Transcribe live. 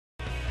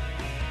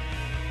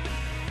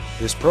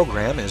This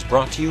program is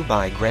brought to you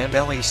by Grand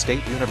Valley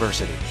State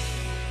University.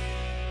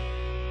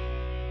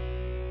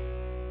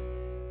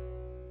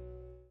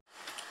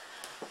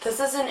 This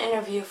is an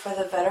interview for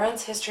the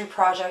Veterans History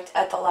Project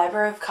at the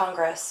Library of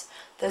Congress.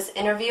 This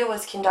interview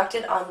was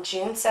conducted on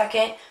June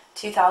 2nd,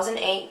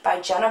 2008 by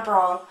Jenna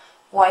Brong,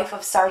 wife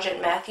of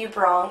Sergeant Matthew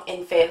Brong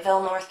in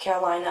Fayetteville, North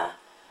Carolina.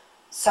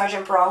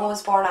 Sergeant Brong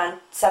was born on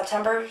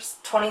September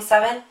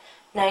 27,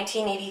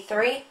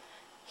 1983.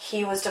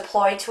 He was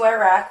deployed to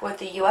Iraq with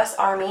the U.S.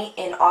 Army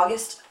in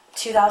August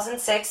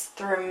 2006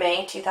 through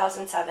May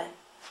 2007.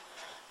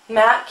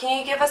 Matt, can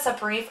you give us a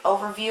brief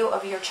overview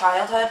of your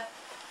childhood?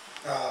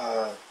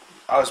 I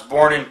was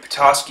born in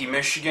Petoskey,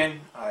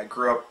 Michigan. I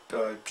grew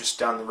up just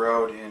down the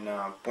road in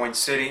Boyne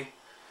City.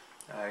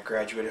 I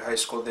graduated high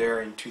school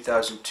there in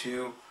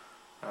 2002.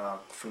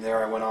 From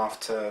there I went off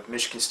to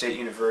Michigan State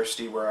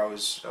University where I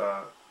was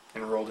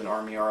enrolled in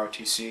Army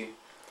ROTC.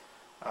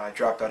 I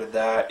dropped out of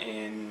that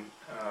in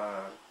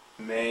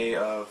May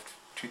of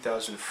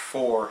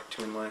 2004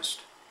 to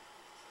enlist.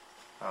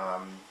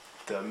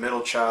 The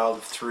middle child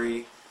of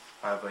three.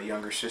 I have a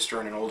younger sister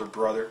and an older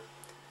brother.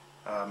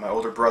 My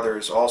older brother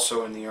is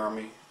also in the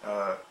Army.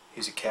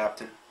 He's a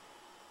captain.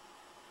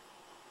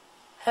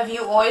 Have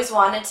you always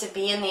wanted to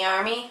be in the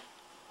Army?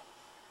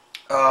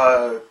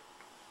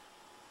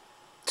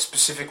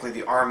 Specifically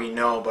the Army,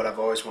 no, but I've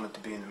always wanted to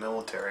be in the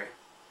military.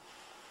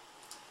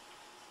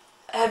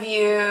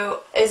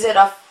 Is it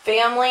a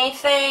family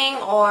thing,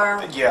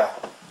 or? Yeah,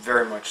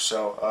 very much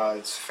so.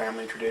 It's a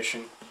family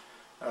tradition.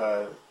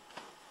 My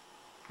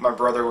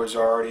brother was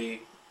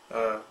already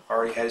had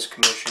his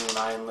commission when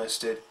I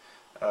enlisted.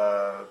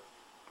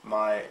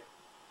 My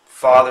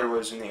father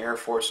was in the Air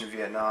Force in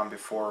Vietnam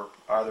before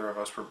either of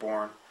us were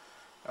born.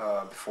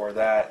 Before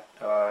that,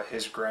 my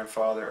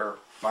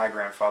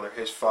grandfather,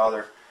 his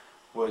father,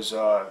 was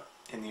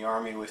in the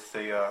Army with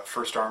the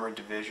 1st Armored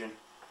Division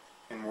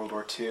in World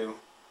War II.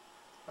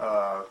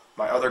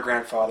 My other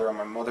grandfather on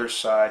my mother's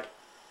side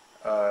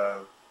he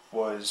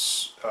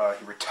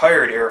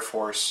retired Air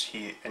Force.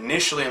 He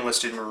initially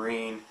enlisted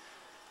Marine.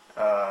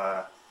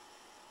 Then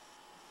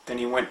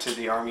he went to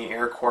the Army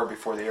Air Corps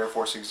before the Air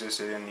Force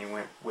existed, and he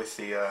went with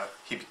he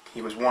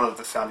was one of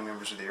the founding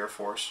members of the Air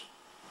Force.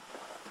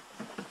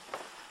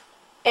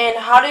 And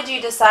how did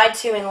you decide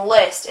to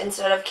enlist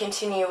instead of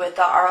continue with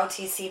the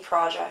ROTC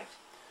project?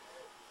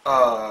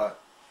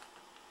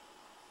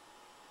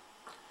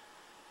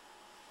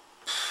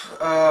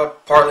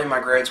 Partly my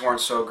grades weren't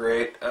so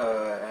great,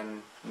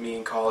 and me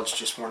in college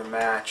just weren't a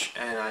match,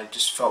 and I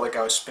just felt like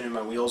I was spinning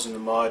my wheels in the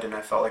mud, and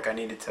I felt like I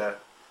needed to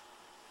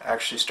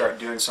actually start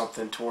doing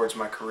something towards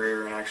my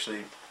career and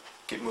actually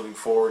get moving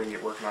forward and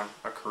get working on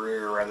a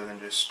career rather than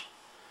just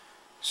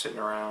sitting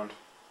around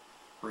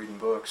reading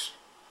books.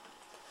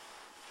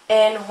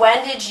 And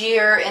when did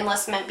your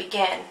enlistment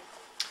begin?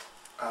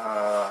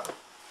 I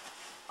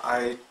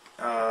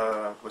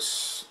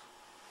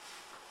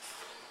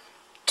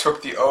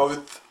took the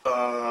oath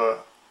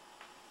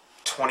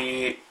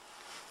 28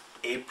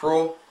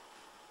 April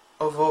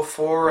of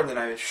 2004, and then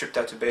I shipped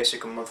out to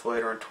basic a month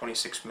later on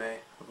 26 May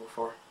of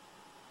 2004.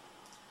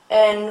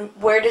 And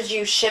where did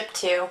you ship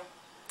to?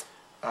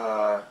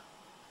 I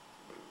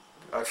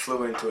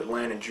flew into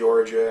Atlanta,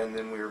 Georgia, and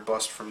then we were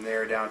bused from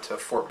there down to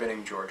Fort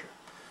Benning, Georgia,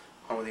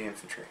 home of the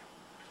infantry.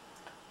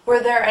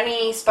 Were there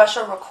any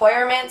special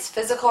requirements,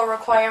 physical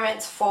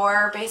requirements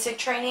for basic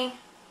training?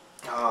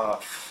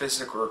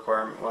 Physical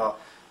requirement, well,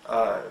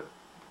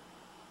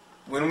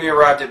 when we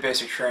arrived at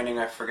basic training,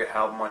 I forget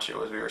how much it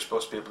was we were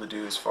supposed to be able to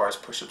do as far as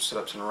push-ups,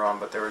 sit-ups, and run,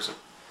 but there was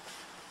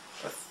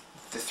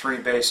the three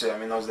basic,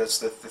 that's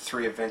the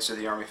three events of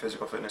the Army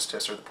Physical Fitness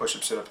Test, are the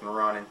push-up, sit-up, and the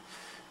run. And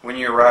when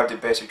you arrived at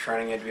basic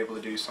training, you had to be able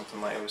to do something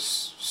like, it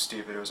was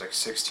stupid, it was like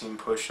 16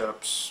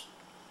 push-ups,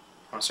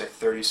 I want to say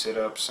 30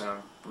 sit-ups, and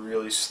a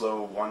really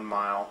slow 1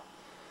 mile.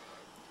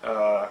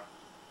 It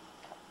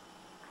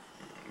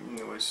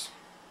was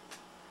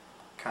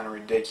kind of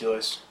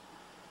ridiculous.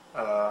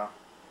 And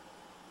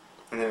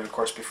then, of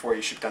course, before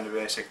you shipped down to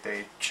basic,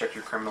 they checked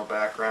your criminal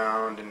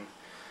background and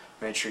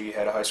made sure you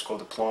had a high school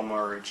diploma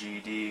or a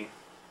GED.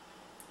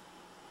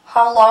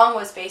 How long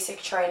was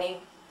basic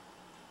training?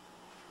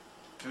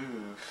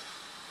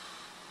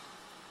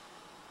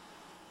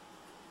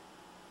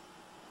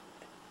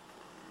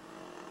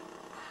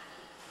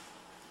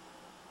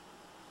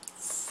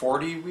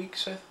 40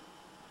 weeks,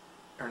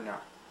 or no?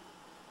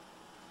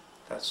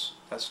 That's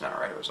not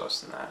right. It was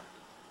less than that.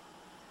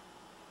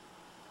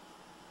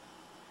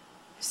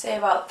 You say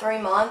about 3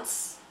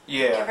 months?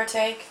 Yeah. Give or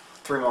take?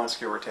 3 months,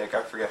 give or take.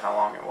 I forget how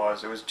long it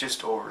was. It was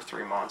just over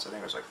 3 months. I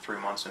think it was like 3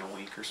 months and a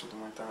week or something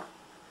like that.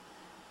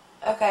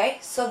 Okay,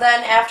 so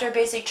then after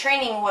basic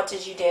training, what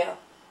did you do?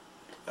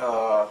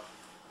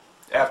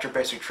 After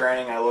basic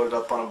training, I loaded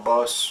up on a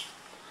bus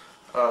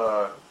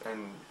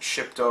and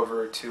shipped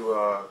over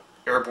to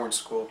Airborne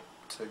School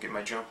to get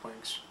my jump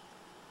wings.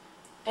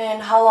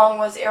 And how long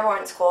was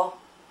Airborne School?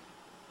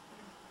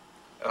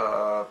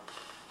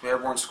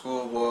 Airborne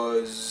School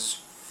was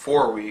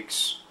 4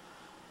 weeks.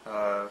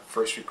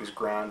 First week was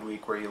ground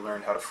week, where you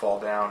learned how to fall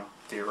down,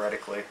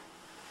 theoretically.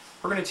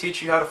 we're going to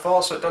teach you how to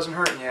fall so it doesn't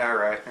hurt. Yeah,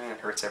 right. It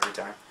hurts every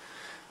time.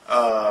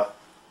 The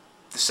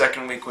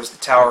second week was the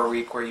tower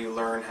week, where you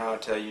learn how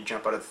to, you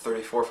jump out of the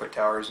 34-foot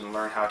towers and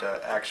learn how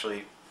to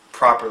actually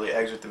properly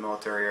exit the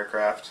military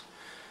aircraft.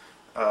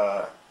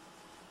 You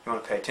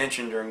want to pay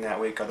attention during that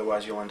week,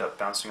 otherwise you'll end up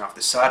bouncing off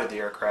the side of the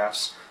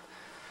aircrafts.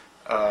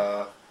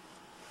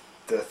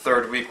 The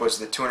third week was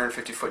the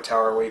 250-foot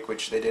tower week,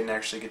 which they didn't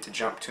actually get to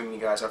jump too many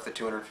guys off the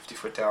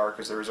 250-foot tower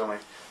because there was only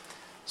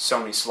so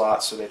many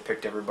slots, so they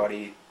picked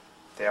everybody.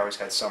 They always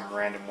had some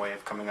random way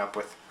of coming up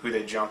with who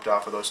they jumped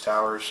off of those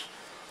towers.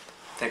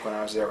 I think when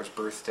I was there it was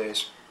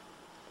birthdays.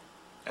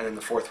 And then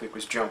the fourth week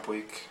was jump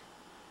week,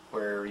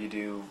 where you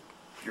do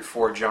your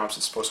 4 jumps.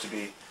 It's supposed to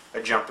be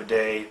a jump a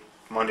day,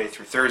 Monday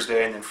through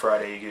Thursday, and then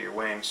Friday you get your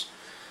wings.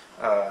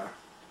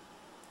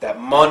 That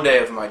Monday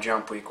of my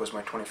jump week was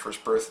my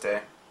 21st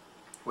birthday,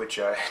 which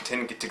I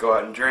didn't get to go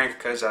out and drink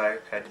because I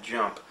had to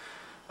jump.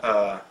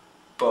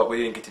 But we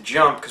didn't get to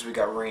jump because we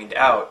got rained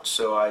out,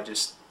 so I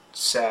just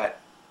sat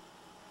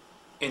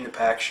in the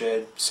pack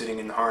shed, sitting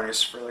in the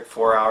harness for like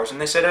 4 hours,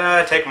 and they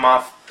said, take them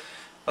off.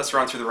 Let's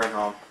run through the rain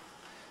home.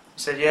 I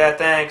said, yeah,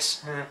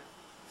 thanks.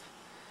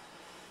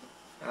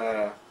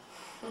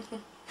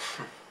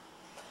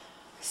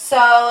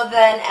 So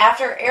then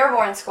after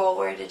airborne school,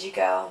 where did you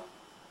go?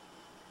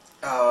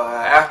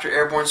 After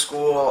airborne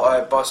school,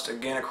 I bussed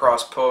again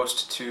across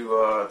post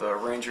to the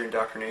Ranger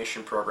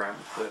Indoctrination Program,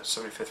 the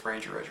 75th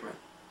Ranger Regiment,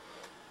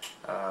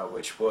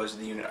 which was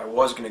the unit I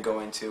was going to go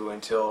into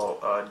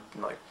until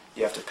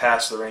you have to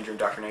pass the Ranger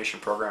Indoctrination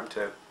Program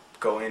to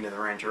go into the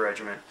Ranger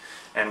Regiment.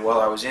 And while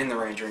I was in the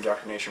Ranger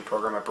Indoctrination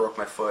Program, I broke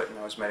my foot and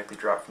I was medically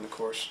dropped from the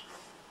course.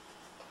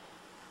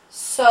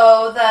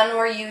 So then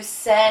were you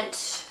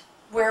sent,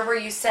 where were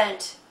you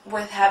sent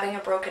with having a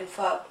broken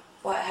foot?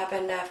 What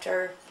happened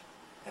after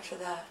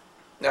that?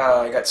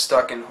 I got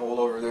stuck in hold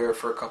over there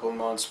for a couple of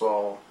months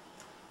I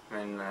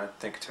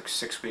think it took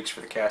 6 weeks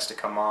for the cast to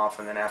come off,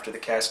 and then after the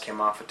cast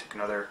came off it took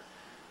another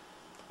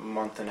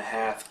month and a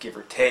half, give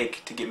or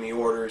take, to get me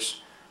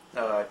orders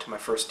to my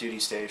first duty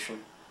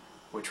station,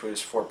 which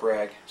was Fort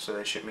Bragg. So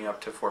they shipped me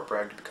up to Fort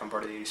Bragg to become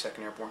part of the 82nd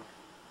Airborne.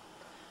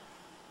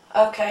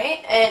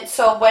 Okay, and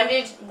so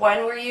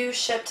when were you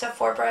shipped to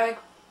Fort Bragg?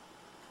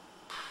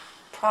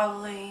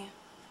 Probably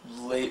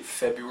late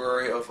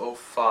February of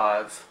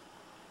 '05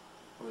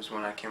 was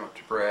when I came up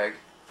to Bragg.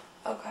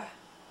 Okay.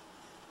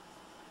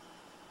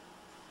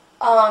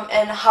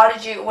 And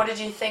what did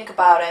you think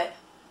about it?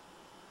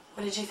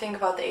 What did you think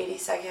about the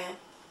 82nd?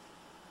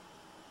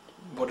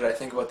 What did I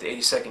think about the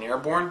 82nd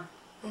Airborne?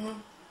 Mm-hmm.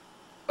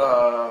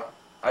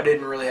 I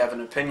didn't really have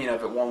an opinion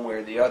of it one way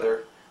or the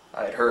other.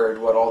 I had heard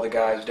what all the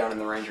guys down in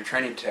the Ranger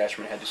Training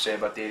Detachment had to say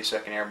about the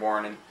 82nd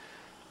Airborne, and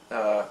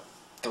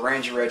the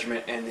Ranger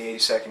Regiment and the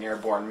 82nd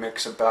Airborne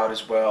mix about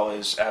as well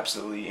as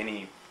absolutely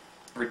any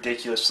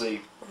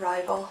ridiculously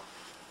Rival.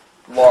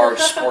 Large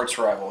sports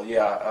rival,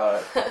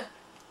 yeah.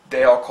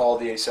 They all call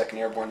the 82nd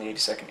Airborne the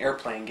 82nd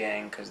Airplane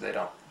Gang because they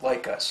don't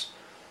like us.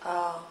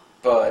 Oh.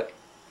 But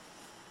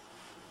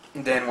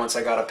then once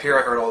I got up here,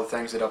 I heard all the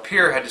things that up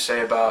here had to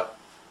say about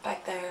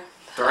Back there.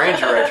 the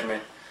Ranger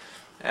Regiment,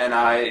 and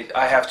I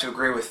have to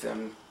agree with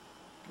them.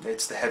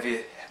 It's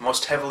the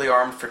most heavily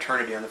armed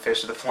fraternity on the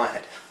face of the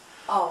planet.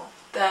 Oh,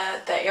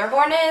 the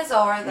Airborne is,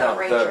 or the No,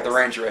 Rangers? the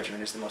Ranger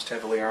Regiment is the most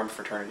heavily armed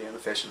fraternity on the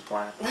face of the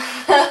planet.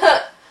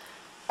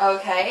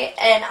 Okay,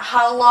 and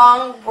how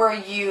long were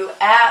you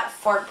at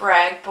Fort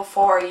Bragg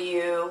before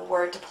you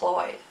were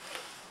deployed?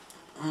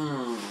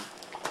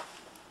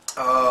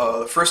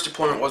 The first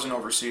deployment wasn't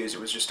overseas.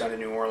 It was just down to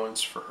New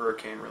Orleans for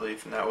hurricane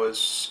relief, and that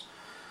was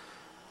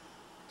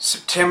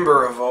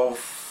September of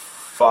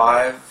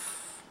 '05.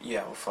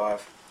 Yeah,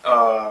 '05.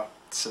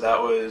 So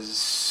that was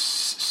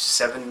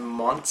 7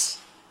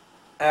 months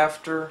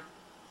after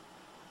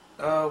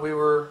we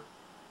were...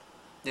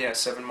 Yeah,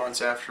 7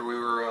 months after we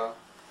were...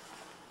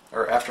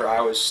 or after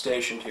I was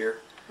stationed here.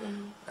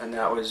 Mm-hmm. And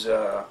that was...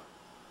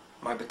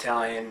 my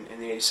battalion in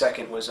the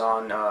 82nd was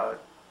on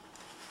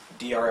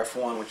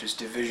DRF-1, which is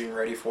Division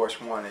Ready Force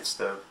 1. It's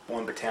the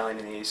one battalion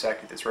in the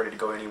 82nd that's ready to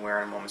go anywhere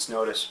on a moment's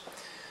notice.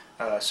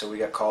 So we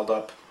got called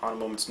up on a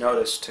moment's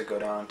notice to go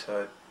down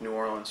to New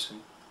Orleans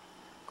and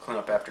clean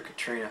up after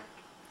Katrina.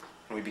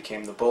 And we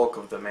became the bulk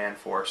of the man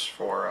force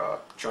for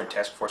Joint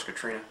Task Force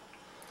Katrina.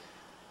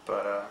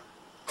 But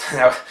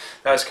that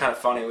was kind of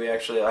funny. We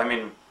actually,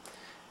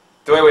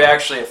 the way we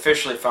actually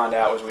officially found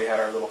out was we had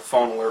our little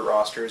phone alert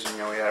rosters, and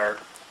we had our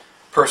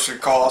person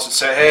would call us and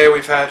say, hey,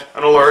 we've had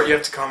an alert, you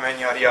have to come in,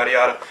 yada yada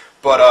yada.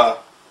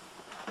 But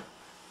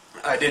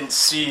I didn't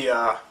see,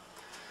 or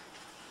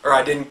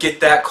I didn't get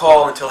that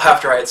call until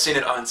after I had seen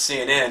it on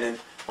CNN. And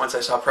once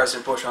I saw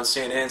President Bush on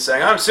CNN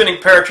saying, I'm sending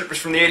paratroopers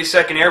from the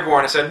 82nd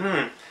Airborne, I said,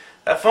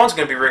 that phone's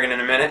going to be ringing in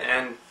a minute.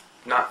 And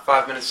not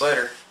 5 minutes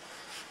later,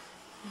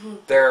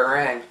 there it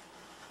rang.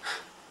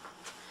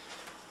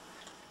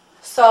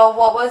 So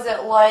what was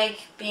it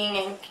like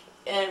being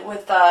in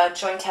with the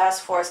Joint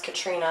Task Force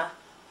Katrina?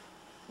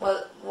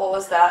 What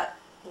was that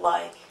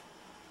like?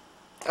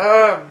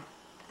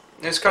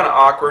 It's kind of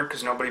awkward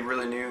because nobody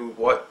really knew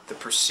what the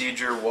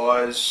procedure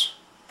was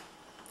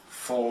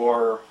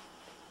for,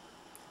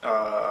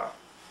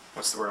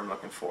 what's the word I'm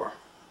looking for?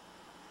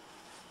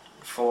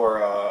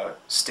 For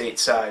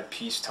stateside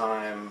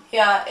peacetime.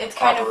 Yeah, it's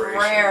kind of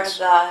rare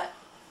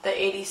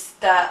operations.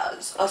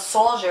 that a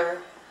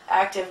soldier,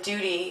 active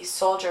duty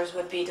soldiers,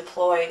 would be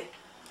deployed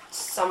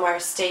somewhere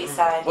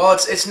stateside. Well,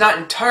 it's not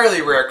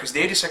entirely rare because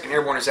the 82nd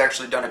Airborne has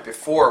actually done it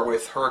before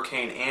with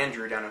Hurricane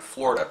Andrew down in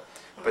Florida,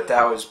 but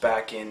that was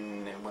back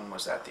in, when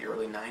was that? The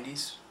early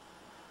 90s.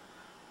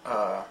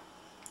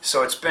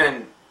 So it's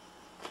been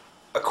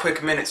a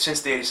quick minute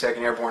since the 82nd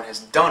Airborne has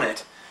done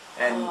it,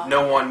 and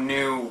no one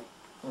knew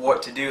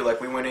what to do.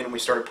 Like, we went in and we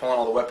started pulling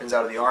all the weapons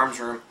out of the arms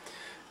room,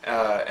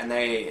 and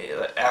they,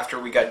 after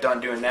we got done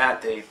doing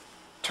that, they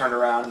turned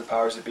around, and the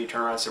powers that be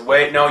turned around and said,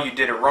 "Wait, no, you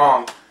did it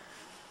wrong.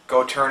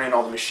 Go turn in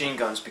all the machine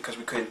guns," because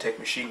we couldn't take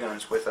machine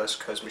guns with us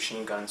because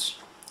machine guns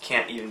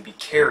can't even be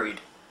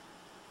carried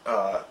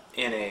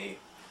in a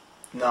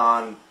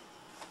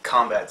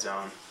non-combat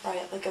zone.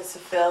 Right, like a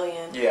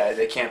civilian. Yeah,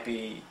 they can't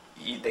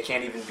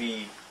even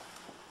be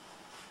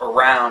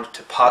around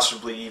to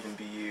possibly even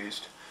be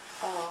used.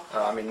 Oh.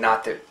 I mean,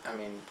 not that. I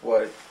mean,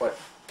 what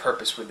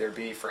purpose would there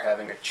be for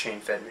having a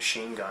chain-fed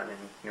machine gun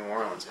in New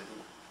Orleans? It'd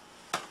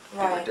be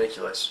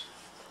ridiculous.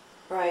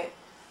 Right.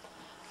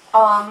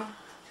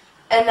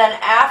 And then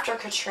after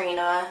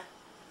Katrina,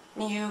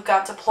 you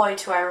got deployed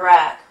to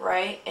Iraq,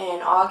 right?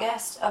 In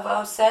August of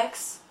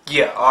 '06?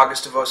 Yeah,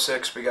 August of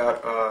 '06, we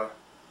got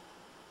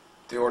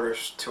the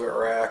orders to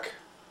Iraq.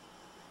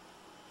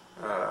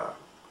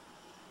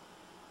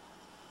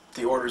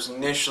 The orders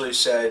initially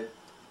said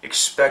the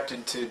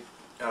expected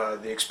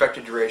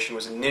duration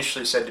was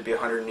initially said to be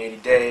 180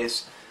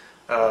 days,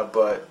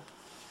 but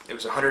it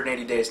was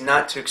 180 days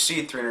not to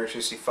exceed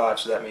 365,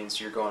 so that means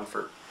you're going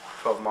for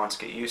 12 months,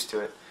 get used to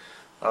it.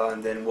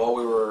 And then while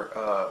we were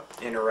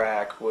in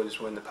Iraq was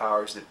when the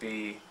powers that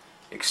be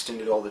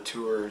extended all the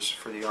tours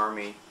for the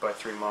Army by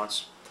 3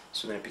 months,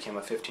 so then it became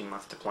a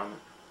 15-month deployment.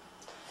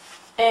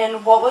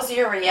 And what was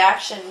your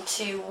reaction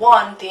to,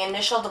 one, the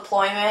initial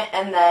deployment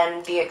and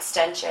then the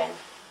extension?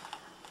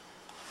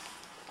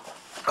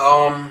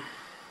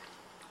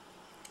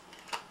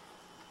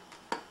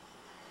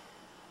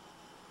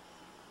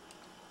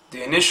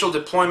 The initial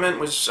deployment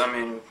was, I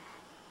mean,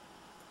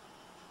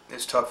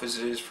 as tough as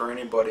it is for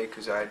anybody,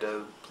 because I had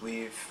to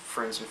leave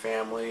friends and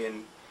family,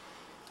 and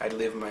I had to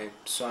leave my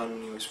son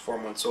when he was 4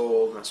 months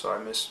old, and so I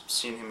missed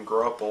seeing him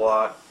grow up a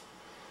lot.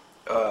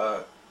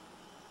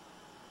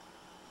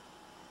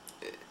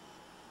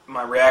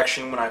 My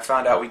reaction when I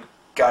found out we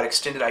got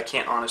extended, I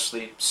can't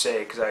honestly say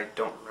because I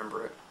don't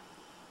remember it.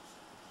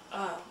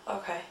 Oh,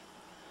 okay.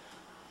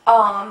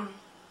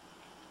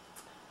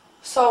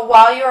 So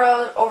while you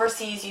were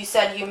overseas, you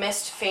said you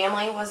missed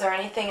family. Was there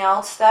anything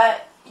else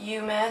that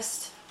you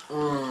missed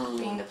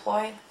being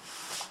deployed?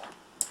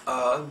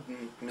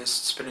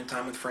 Missed spending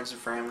time with friends and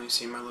family,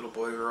 seeing my little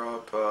boy grow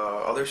up.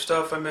 Other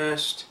stuff I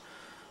missed.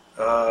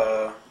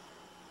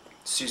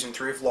 Season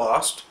 3 of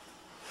Lost.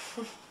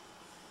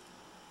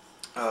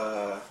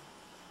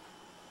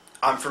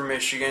 I'm from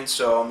Michigan,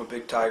 so I'm a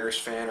big Tigers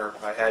fan, or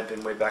I had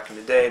been way back in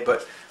the day,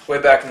 but way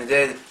back in the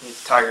day, the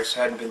Tigers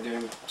hadn't been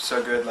doing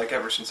so good, like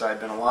ever since I had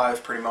been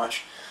alive, pretty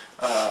much.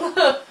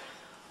 Bad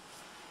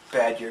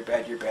year,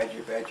 bad year, bad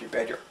year, bad year,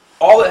 bad year.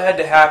 All that had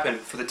to happen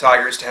for the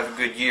Tigers to have a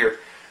good year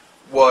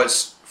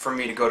was for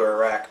me to go to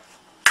Iraq.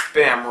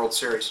 Bam, World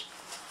Series.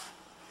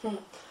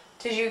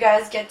 Did you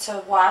guys get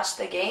to watch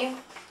the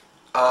game?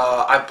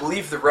 I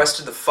believe the rest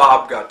of the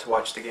FOB got to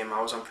watch the game.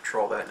 I was on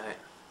patrol that night.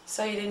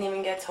 So you didn't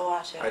even get to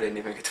watch it? I didn't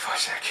even get to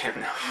watch that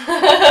game,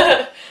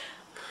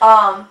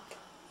 no.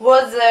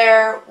 Was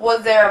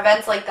there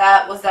events like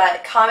that? Was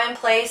that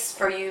commonplace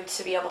for you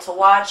to be able to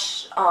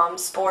watch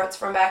sports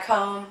from back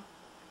home?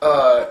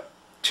 To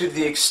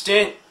the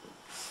extent,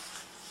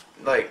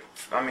 like,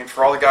 I mean,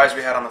 for all the guys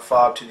we had on the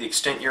FOB, to the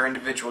extent your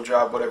individual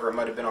job, whatever it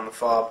might have been on the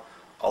FOB,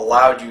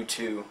 allowed you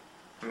to,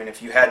 I mean,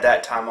 if you had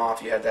that time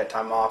off, you had that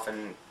time off,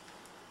 and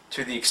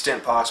to the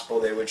extent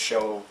possible, they would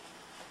show,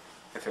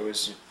 if it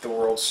was the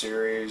World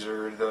Series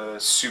or the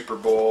Super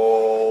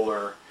Bowl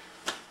or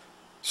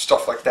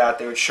stuff like that,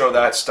 they would show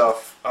that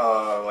stuff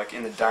like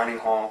in the dining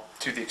hall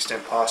to the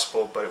extent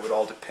possible, but it would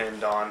all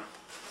depend on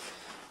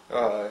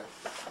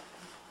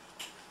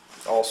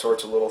all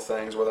sorts of little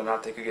things, whether or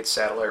not they could get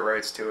satellite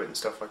rights to it and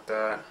stuff like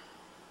that.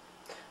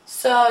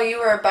 So you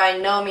were by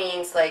no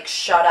means like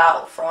shut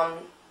out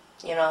from,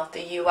 you know,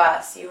 the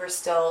U.S. You were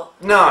still...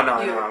 No.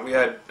 We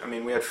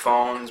had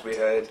phones, we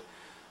had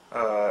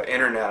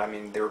internet. I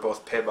mean, they were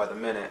both paid by the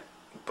minute,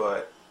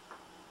 but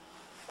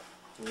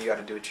you got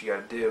to do what you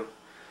got to do.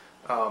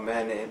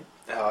 And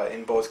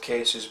in both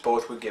cases,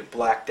 both would get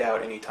blacked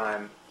out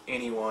anytime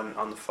anyone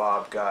on the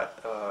FOB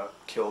got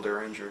killed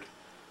or injured.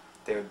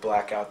 They would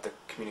black out the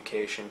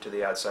communication to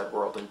the outside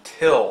world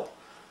until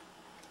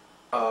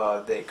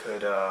they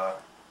could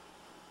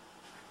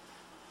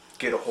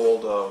get a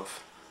hold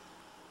of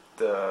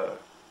the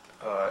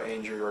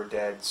injured or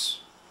dead's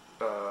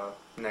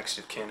next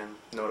of kin and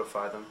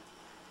notify them.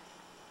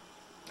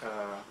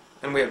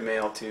 And we have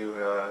mail too.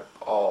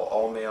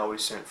 All mail we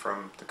sent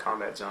from the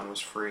combat zone was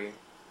free.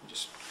 We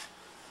just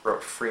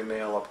wrote free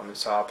mail up on the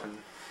top, and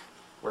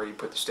where you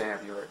put the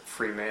stamp, you write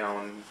free mail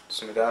and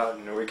send it out,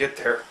 and we get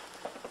there.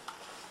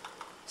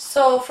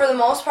 So for the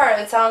most part,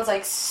 it sounds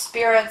like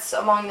spirits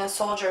among the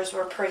soldiers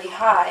were pretty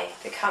high.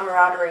 The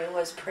camaraderie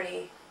was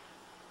pretty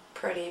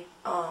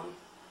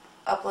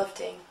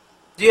uplifting.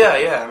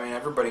 Yeah. I mean,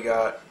 everybody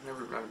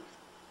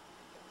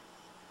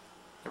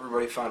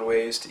found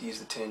ways to ease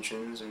the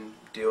tensions and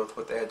deal with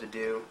what they had to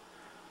do.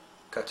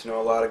 Got to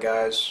know a lot of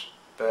guys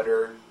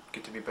better,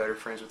 get to be better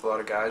friends with a lot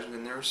of guys, and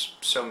then there was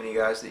so many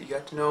guys that you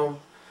got to know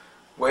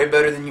way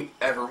better than you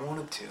ever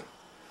wanted to.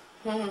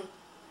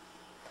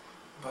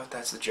 But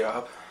that's the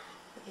job.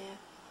 Yeah.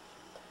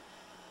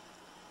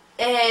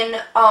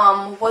 And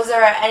was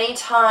there at any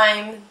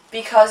time,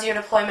 because your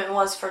deployment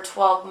was for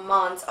 12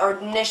 months, or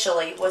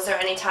initially, was there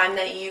any time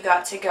that you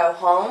got to go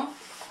home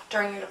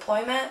during your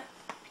deployment?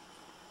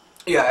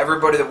 Yeah,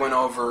 everybody that went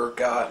over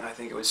got, I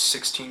think it was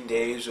 16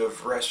 days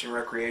of rest and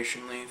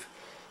recreation leave.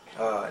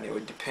 And it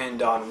would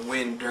depend on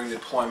when during the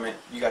deployment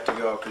you got to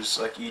go, because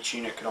like each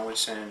unit could only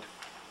send,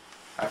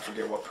 I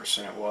forget what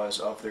percent it was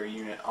of their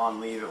unit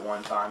on leave at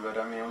one time, but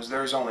I mean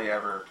there was only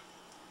ever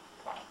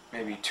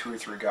maybe 2 or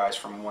 3 guys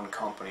from one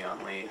company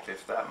on leave,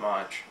 if that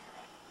much.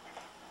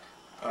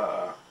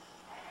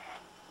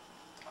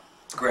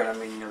 Granted, I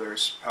mean,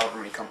 there's however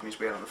many companies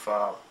we had on the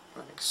file,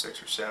 I think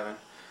 6 or 7,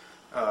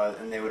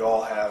 and they would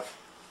all have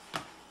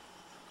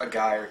a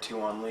guy or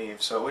 2 on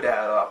leave, so it would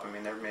add up. I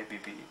mean, there maybe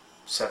be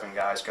 7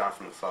 guys gone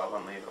from the file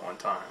on leave at one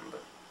time,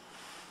 but.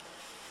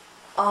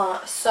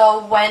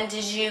 So when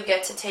did you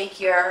get to take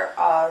your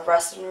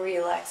rest and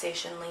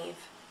relaxation leave?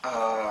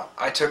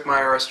 I took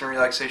my rest and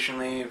relaxation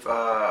leave.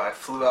 I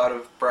flew out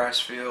of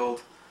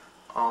Brassfield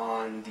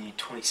on the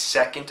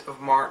 22nd of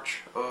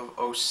March of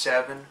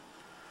 '07,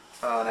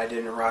 and I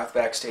didn't arrive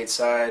back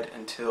stateside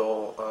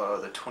until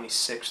the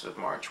 26th of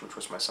March, which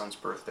was my son's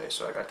birthday,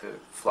 so I got to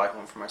fly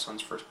home for my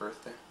son's first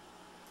birthday.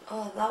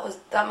 Oh,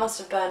 that must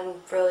have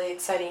been really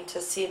exciting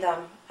to see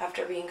them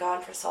after being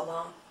gone for so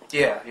long.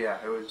 Yeah,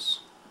 it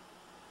was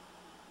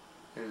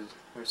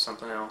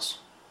something else.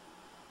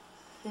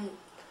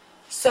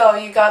 So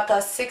you got the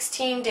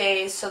 16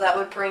 days, so that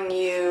would bring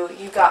you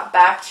got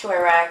back to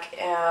Iraq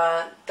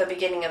at the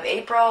beginning of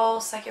April,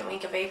 second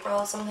week of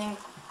April, something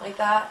like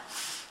that?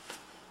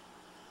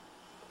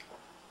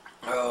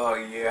 Oh,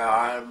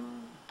 yeah,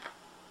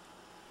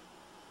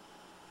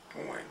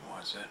 when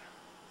was it?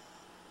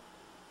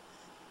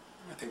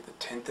 I think the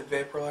 10th of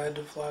April I had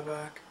to fly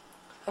back.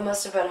 It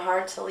must have been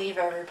hard to leave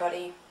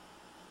everybody.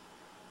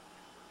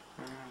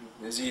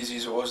 As easy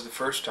as it was the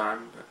first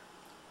time, but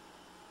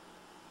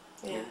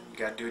yeah, you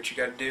gotta do what you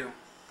gotta do.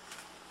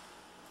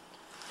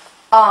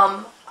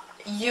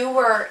 You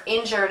were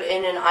injured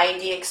in an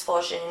IED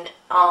explosion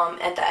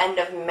at the end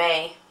of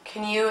May.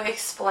 Can you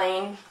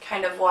explain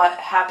kind of what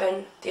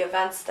happened, the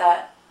events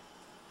that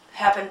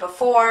happened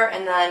before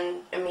and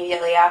then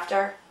immediately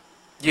after?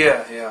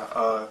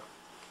 Yeah.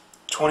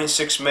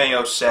 26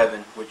 May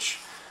 '07, which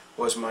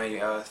was my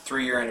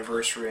 3-year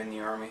anniversary in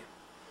the Army.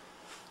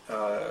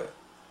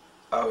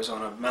 I was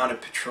on a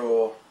mounted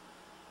patrol.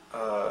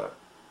 I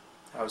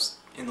was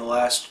in the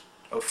last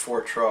of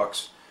 4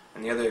 trucks,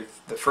 and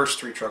the first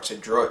 3 trucks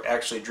had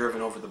actually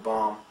driven over the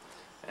bomb,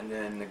 and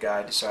then the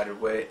guy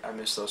decided, wait, I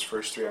missed those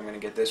first 3, I'm going to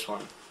get this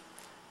one.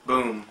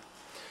 Boom.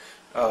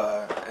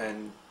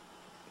 And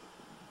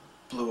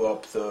blew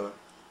up the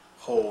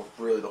whole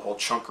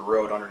chunk of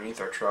road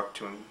underneath our truck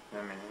and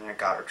it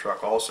got our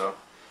truck also.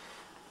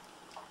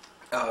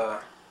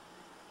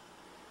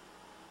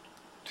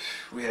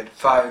 We had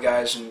 5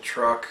 guys in the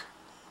truck.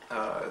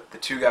 The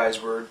 2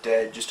 guys were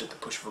dead just at the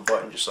push of a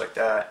button, just like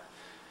that.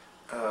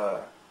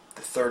 The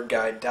 3rd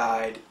guy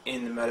died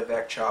in the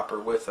medevac chopper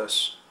with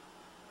us.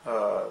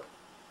 I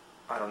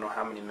don't know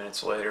how many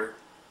minutes later,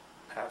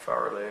 half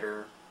hour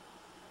later,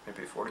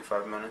 maybe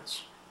 45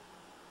 minutes.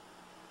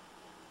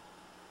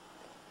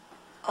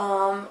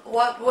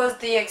 What was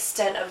the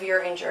extent of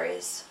your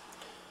injuries?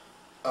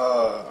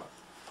 I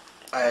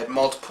had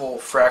multiple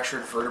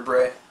fractured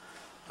vertebrae.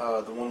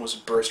 The one was a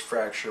burst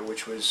fracture,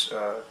 which was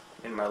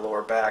in my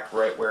lower back,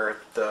 right where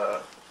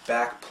the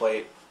back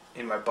plate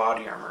in my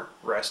body armor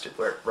rested,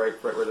 right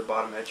where the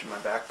bottom edge of my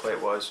back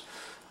plate was.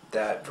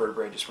 That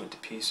vertebrae just went to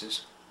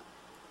pieces.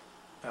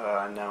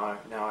 Now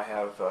I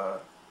have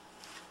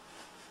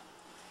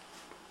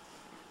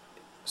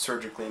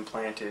surgically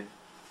implanted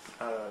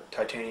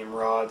titanium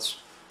rods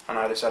on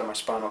either side of my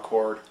spinal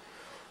cord,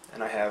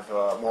 and I have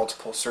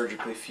multiple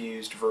surgically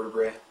fused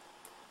vertebrae.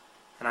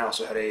 And I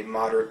also had a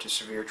moderate to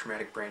severe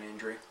traumatic brain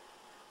injury,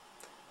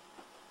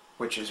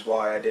 which is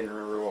why I didn't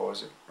remember what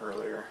was it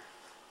earlier.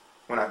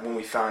 When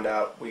we found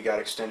out we got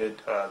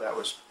extended, that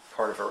was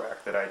part of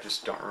Iraq that I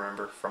just don't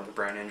remember from the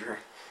brain injury.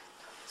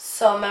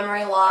 So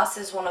memory loss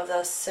is one of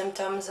the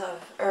symptoms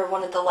or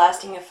one of the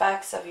lasting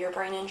effects of your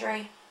brain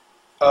injury?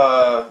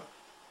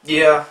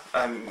 Yeah,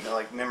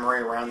 like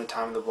memory around the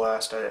time of the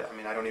blast. I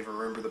don't even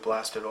remember the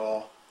blast at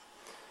all.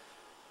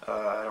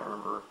 I don't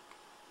remember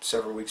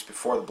several weeks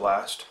before the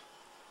blast.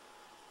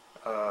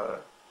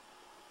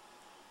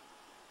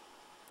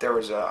 There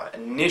was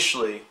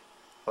initially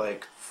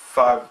like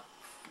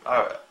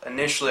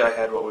initially I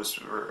had what was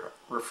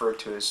referred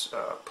to as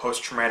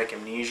post-traumatic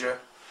amnesia,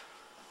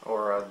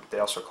 or they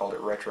also called it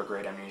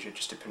retrograde amnesia,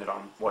 just depended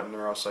on what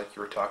neuropsych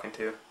you were talking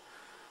to.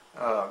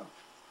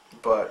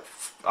 But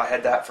I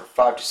had that for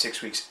 5 to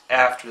 6 weeks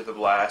after the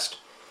blast.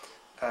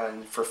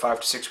 And for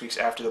 5 to 6 weeks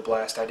after the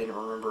blast, I didn't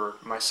remember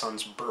my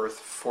son's birth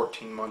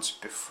 14 months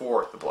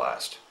before the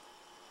blast.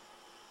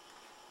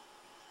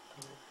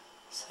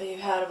 So you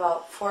had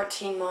about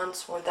 14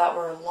 months that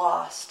were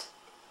lost.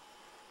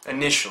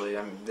 Initially,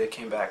 I mean, they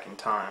came back in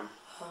time.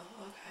 Oh,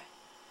 okay.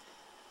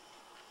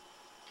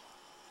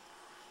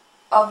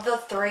 Of the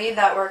 3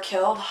 that were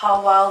killed,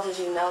 how well did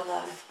you know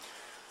them?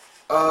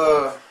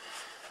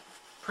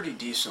 Pretty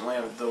decently.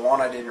 The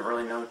one I didn't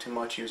really know too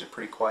much. He was a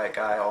pretty quiet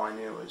guy. All I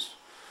knew was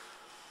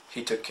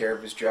he took care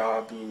of his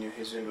job, and you knew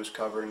his end was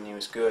covered, and he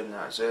was good, and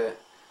that was it.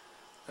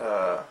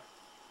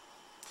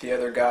 The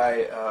other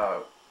guy,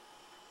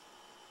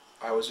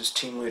 I was his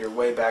team leader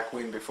way back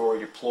when, before we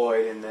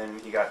deployed, and then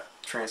he got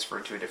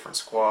transferred to a different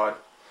squad.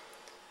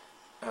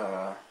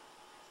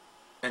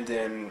 And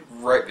then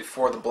right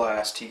before the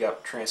blast, he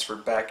got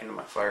transferred back into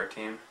my fire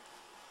team.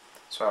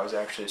 So I was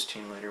actually his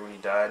team leader when he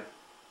died.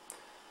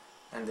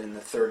 And then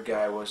the third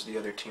guy was the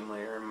other team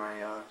leader in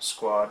my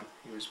squad.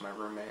 He was my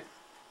roommate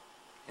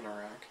in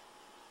Iraq.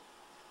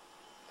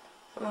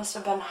 It must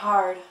have been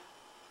hard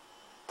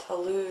to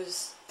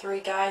lose 3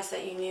 guys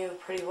that you knew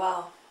pretty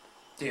well.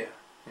 Yeah.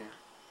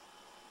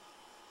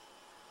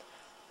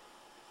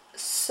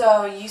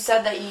 So you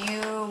said that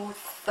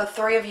the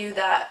 3 of you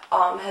that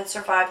had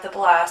survived the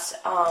blast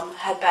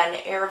had been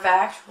air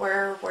evac.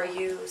 Where were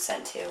you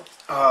sent to?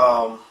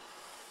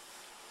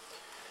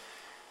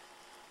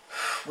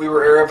 We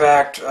were air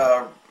evac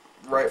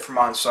right from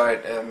on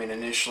site. I mean,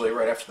 initially,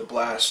 right after the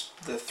blast,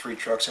 the 3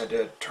 trucks had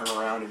to turn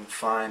around and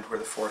find where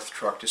the 4th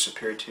truck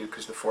disappeared to,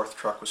 because the 4th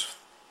truck was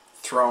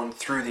thrown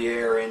through the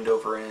air end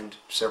over end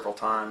several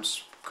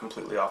times,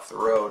 completely off the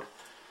road.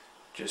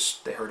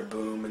 Just, they heard a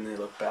boom and they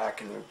looked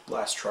back and the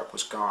last truck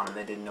was gone and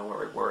they didn't know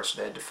where we were, so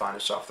they had to find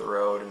us off the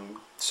road and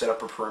set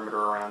up a perimeter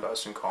around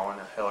us and call in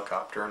a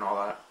helicopter and all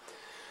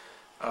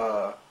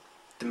that.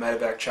 The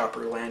medevac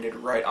chopper landed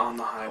right on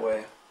the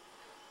highway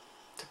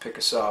to pick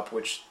us up,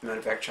 which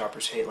medevac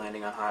choppers hate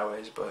landing on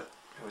highways, but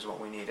it was what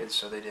we needed,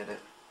 so they did it.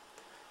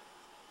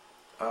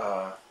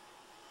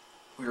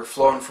 We were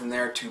flown from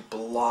there to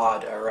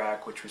Balad,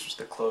 Iraq, which was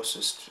the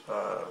closest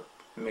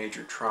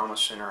major trauma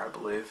center, I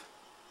believe.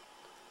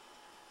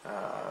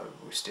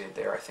 We stayed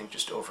there, I think,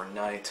 just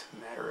overnight,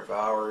 a matter of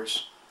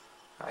hours.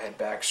 I had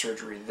back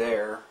surgery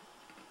there.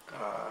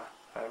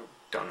 I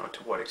don't know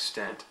to what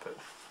extent, but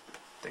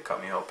they cut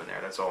me open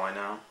there, that's all I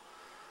know.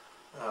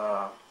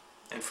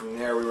 And from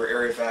there we were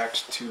air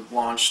evac'd to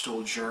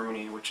Landstuhl,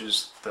 Germany, which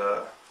is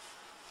the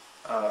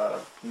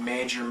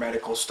major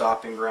medical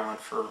stopping ground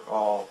for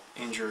all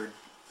injured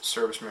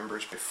service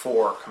members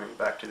before coming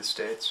back to the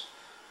States.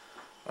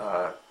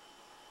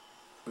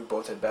 We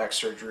both had back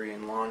surgery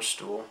in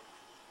Landstuhl.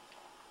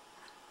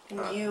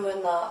 And you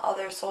and the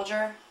other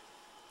soldier?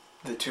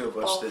 The 2 of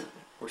us that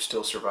were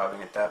still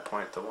surviving at that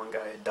point. The one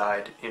guy had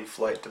died in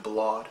flight to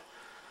Balad.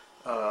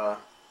 The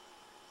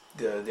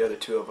other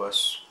 2 of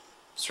us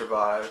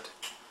survived,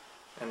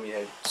 and we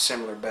had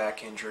similar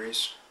back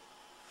injuries.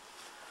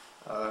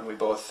 We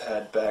both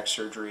had back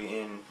surgery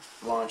in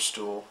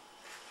Landstuhl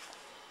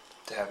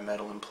to have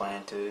metal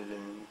implanted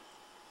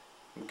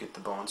and get the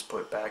bones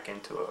put back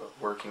into a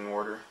working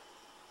order.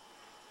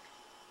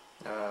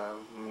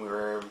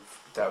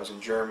 That was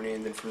in Germany,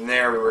 and then from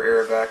there we were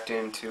air evac'd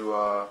into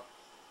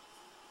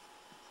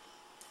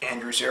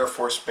Andrews Air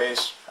Force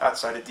Base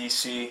outside of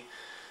DC,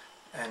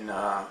 and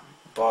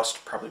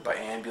bussed probably by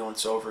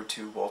ambulance over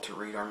to Walter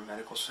Reed Army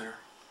Medical Center,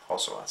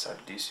 also outside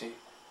of DC.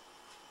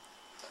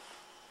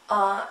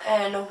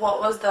 And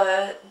what was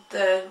the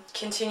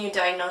continued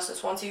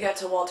diagnosis? Once you got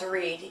to Walter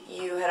Reed,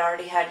 you had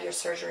already had your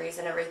surgeries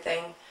and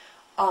everything.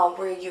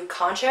 Were you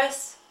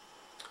conscious?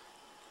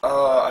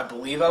 I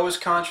believe I was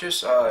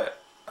conscious.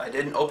 I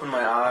didn't open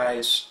my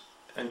eyes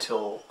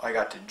until I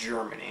got to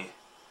Germany.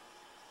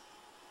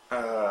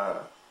 And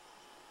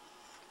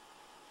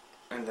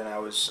then I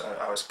was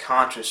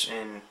conscious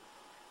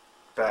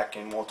back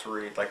in Walter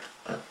Reed. Like,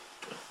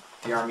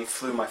 the Army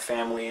flew my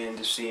family in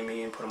to see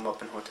me and put them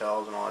up in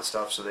hotels and all that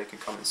stuff so they could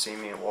come and see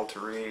me at Walter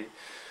Reed.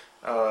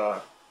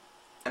 And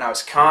I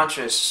was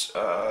conscious.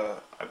 I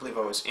believe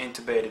I was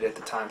intubated at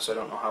the time, so I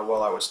don't know how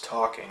well I was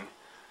talking.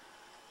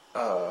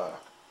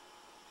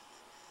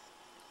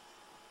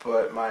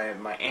 But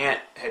my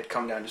aunt had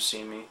come down to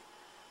see me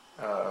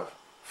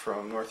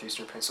from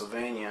northeastern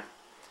Pennsylvania,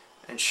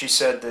 and she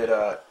said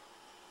that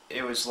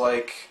it was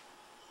like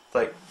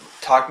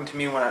talking to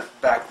me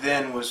back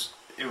then was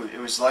it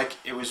was like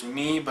it was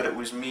me, but it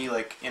was me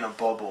like in a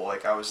bubble.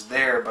 Like I was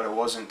there, but I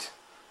wasn't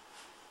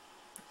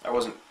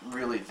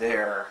really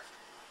there.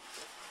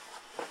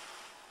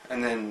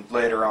 And then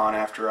later on,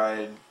 after I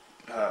had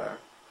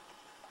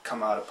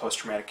come out of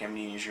post-traumatic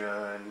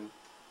amnesia and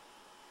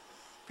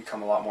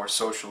become a lot more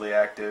socially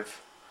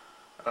active.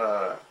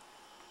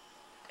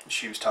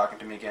 She was talking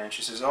to me again, and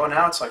she says, "Oh,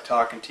 now it's like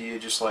talking to you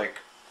just like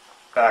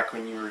back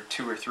when you were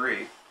 2 or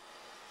 3."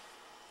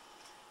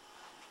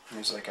 And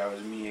it's like I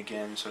was me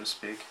again, so to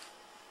speak.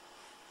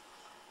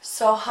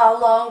 So how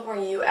long were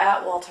you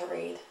at Walter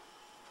Reed?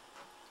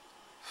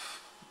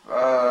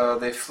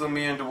 They flew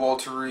me into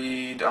Walter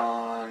Reed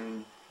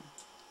on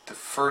the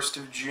 1st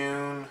of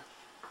June,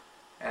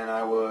 and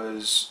I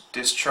was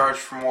discharged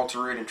from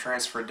Walter Reed and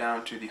transferred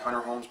down to the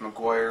Hunter Holmes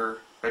McGuire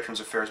Veterans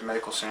Affairs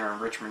Medical Center in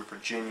Richmond,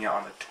 Virginia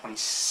on the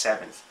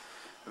 27th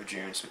of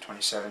June, so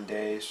 27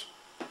 days.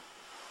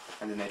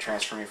 And then they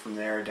transferred me from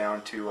there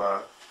down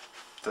to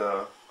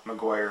the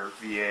McGuire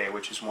VA,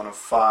 which is one of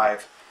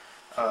 5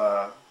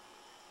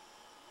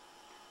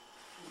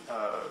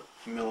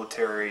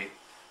 military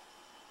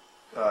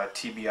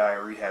TBI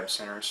rehab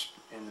centers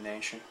in the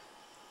nation.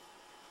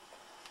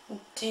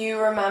 Do you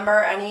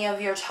remember any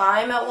of your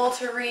time at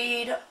Walter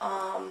Reed?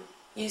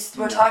 You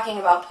were talking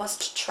about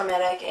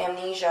post-traumatic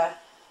amnesia.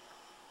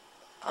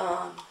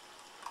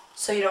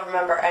 So you don't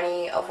remember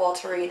any of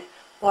Walter Reed.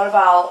 What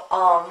about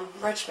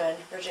Richmond,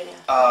 Virginia?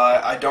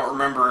 I don't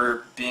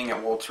remember being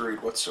at Walter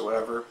Reed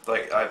whatsoever.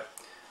 Like I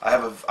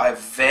have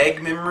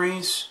vague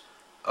memories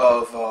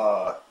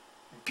of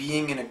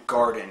being in a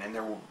garden, and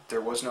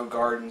there was no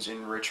gardens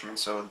in Richmond,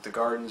 so the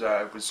gardens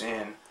I was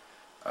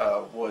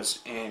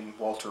in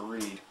Walter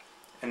Reed,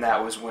 and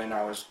that was when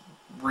I was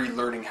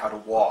relearning how to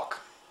walk.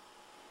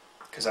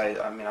 Because I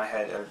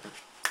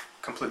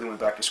completely went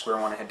back to square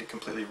one. I had to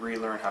completely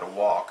relearn how to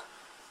walk,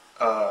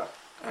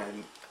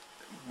 and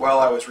while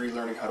I was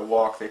relearning how to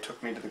walk, they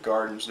took me to the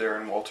gardens there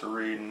in Walter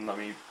Reed and let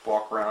me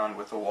walk around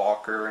with a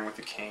walker and with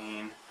a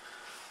cane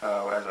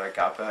as I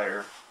got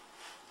better.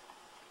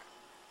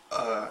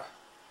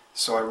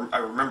 So I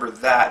remember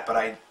that, but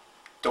I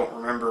don't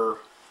remember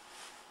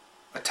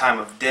a time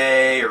of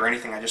day or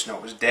anything. I just know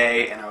it was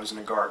day and I was in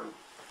a garden.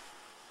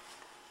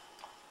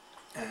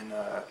 And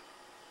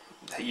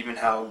even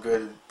how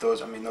good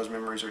those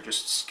memories are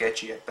just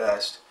sketchy at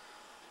best.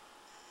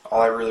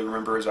 All I really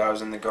remember is I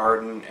was in the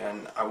garden,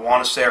 and I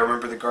want to say I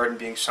remember the garden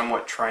being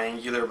somewhat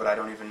triangular, but I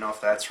don't even know if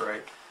that's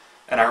right.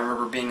 And I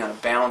remember being on a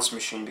balance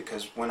machine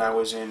because when I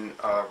was in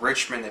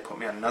Richmond, they put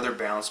me on another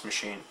balance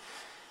machine.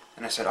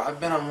 And I said, "Oh, I've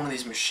been on one of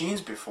these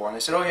machines before." And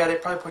they said, "Oh yeah, they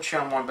probably put you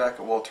on one back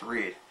at Walter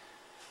Reed."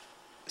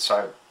 So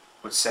I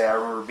would say I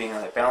remember being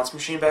on that balance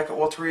machine back at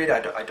Walter Reed.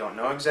 I don't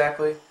know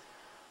exactly.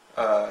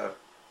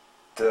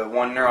 The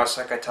one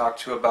neuropsych I talked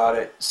to about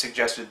it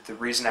suggested the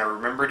reason I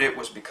remembered it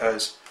was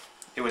because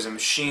it was a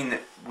machine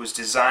that was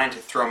designed to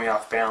throw me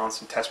off balance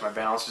and test my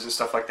balances and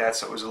stuff like that,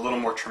 so it was a little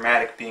more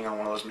traumatic being on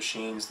one of those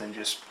machines than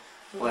just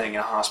laying in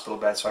a hospital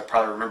bed, so I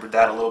probably remembered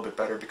that a little bit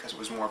better because it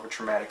was more of a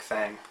traumatic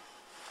thing.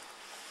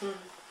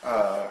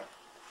 I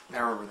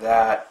remember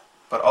that,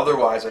 but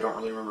otherwise I don't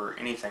really remember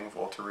anything of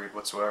Walter Reed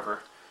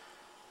whatsoever.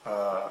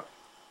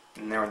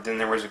 And then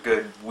there was a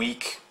good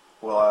week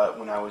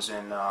when I was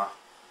in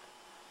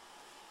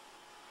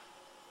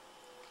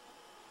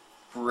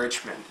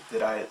Richmond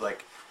that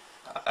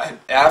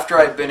after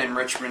I'd been in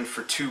Richmond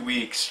for 2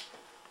 weeks,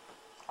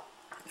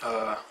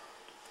 because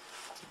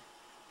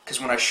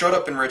when I showed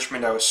up in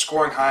Richmond, I was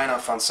scoring high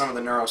enough on some of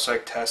the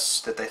neuropsych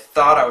tests that they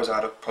thought I was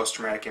out of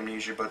post-traumatic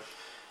amnesia, but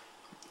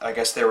I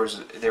guess they were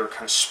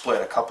kind of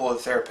split. A couple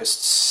of the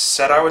therapists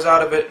said I was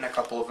out of it, and a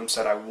couple of them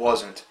said I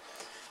wasn't.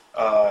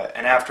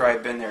 And after I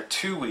had been there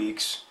 2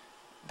 weeks,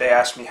 they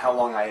asked me how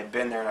long I had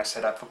been there, and I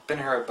said, "I've been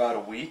here about a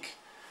week."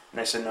 And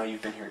they said, "No,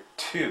 you've been here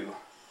 2.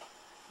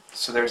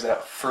 So there's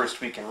that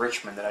first week in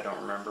Richmond that I don't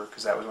remember,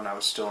 because that was when I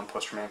was still in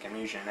post-traumatic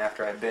amnesia. And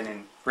after I had been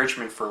in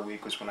Richmond for a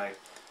week was when I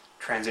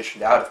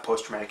transitioned out of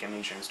post-traumatic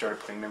amnesia and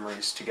started putting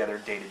memories together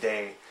day to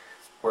day,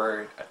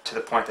 where to the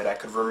point that I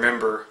could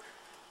remember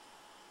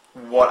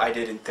what I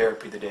did in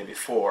therapy the day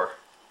before.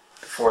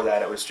 Before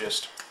that, it was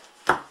just,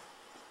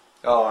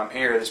 "Oh, I'm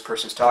here, this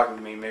person's talking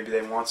to me, maybe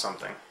they want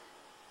something."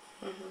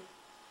 Mm-hmm.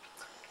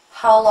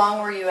 How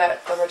long were you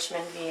at the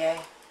Richmond VA?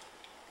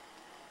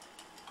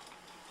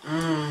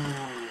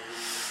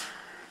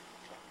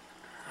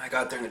 I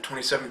got there on the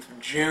 27th of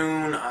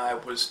June. I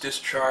was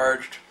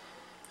discharged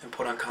and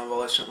put on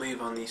convalescent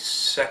leave on the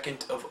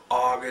 2nd of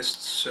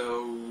August,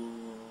 so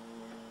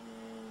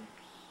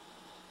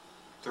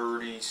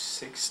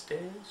 36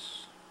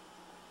 days?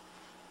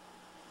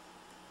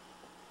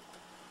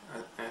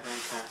 I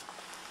think.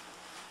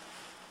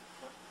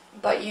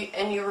 But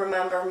you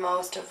remember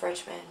most of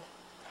Richmond.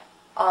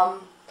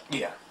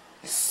 Yeah.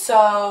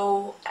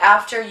 So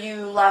after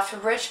you left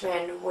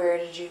Richmond, where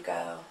did you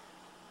go?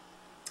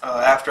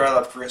 After I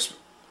left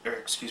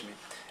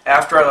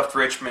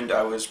Richmond,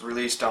 I was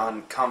released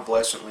on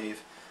convalescent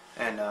leave,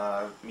 and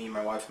me,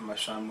 my wife, and my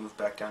son moved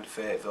back down to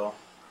Fayetteville.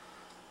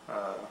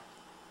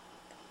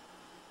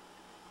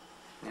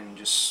 And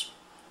just,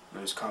 it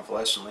was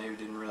convalescent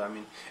leave. It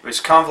was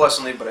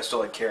convalescent leave, but I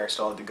still had care. I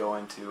still had to go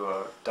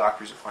into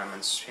doctor's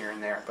appointments here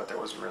and there, but there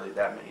wasn't really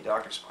that many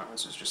doctor's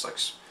appointments. It was just like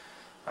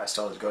I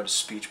still have to go to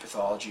speech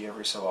pathology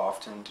every so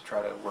often to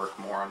try to work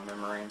more on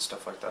memory and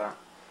stuff like that.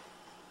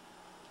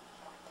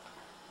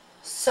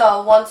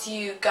 So once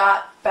you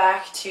got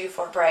back to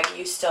Fort Bragg,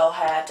 you still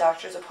had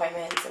doctor's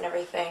appointments and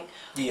everything.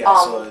 Yeah,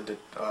 so I did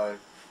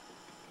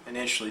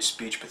initially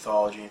speech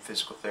pathology and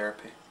physical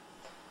therapy.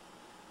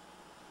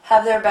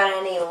 Have there been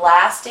any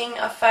lasting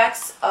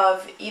effects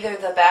of either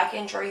the back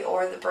injury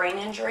or the brain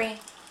injury?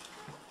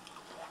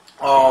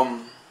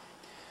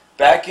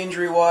 Back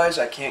injury wise,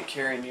 I can't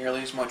carry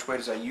nearly as much weight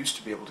as I used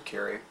to be able to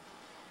carry.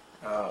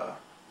 I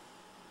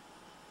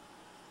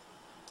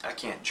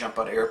can't jump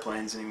out of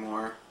airplanes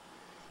anymore.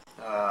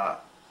 I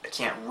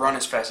can't run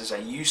as fast as I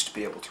used to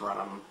be able to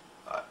run.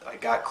 I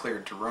got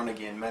cleared to run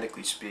again,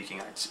 medically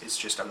speaking. It's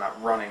just I'm not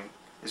running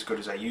as good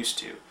as I used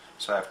to,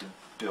 so I have to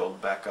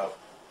build back up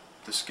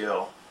the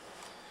skill.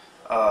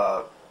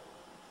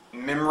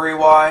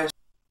 Memory-wise,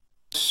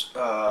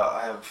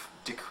 I have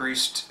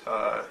decreased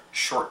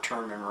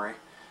short-term memory,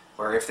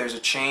 where if there's a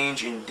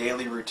change in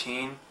daily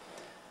routine,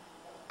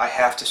 I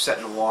have to set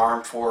an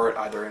alarm for it,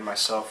 either in my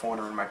cell phone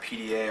or in my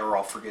PDA, or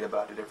I'll forget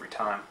about it every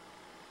time.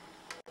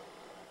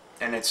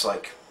 And it's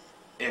like,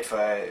 if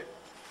I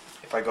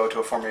go to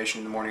a formation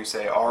in the morning and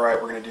say, all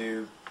right, we're going to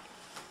do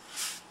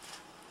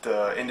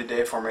the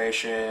end-of-day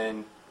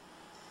formation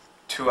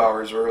 2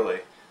 hours early,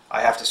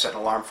 I have to set an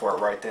alarm for it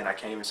right then. I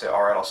can't even say,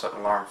 all right, I'll set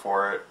an alarm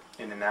for it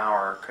in an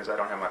hour because I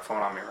don't have my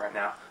phone on me right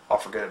now. I'll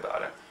forget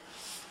about it.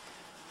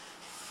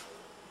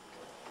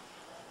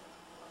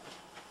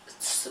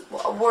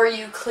 Were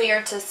you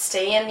cleared to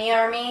stay in the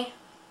Army,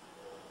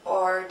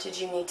 or did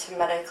you need to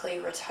medically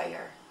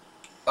retire?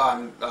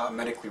 I'm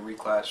medically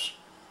reclassed.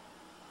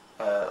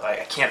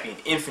 I can't be an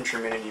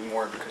infantryman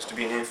anymore because to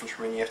be an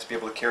infantryman you have to be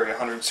able to carry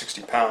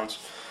 160 pounds,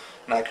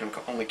 and I can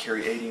only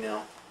carry 80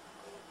 now.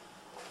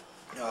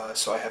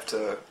 So I have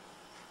to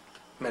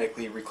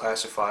medically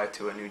reclassify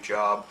to a new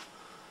job,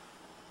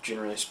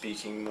 generally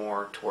speaking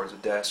more towards a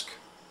desk.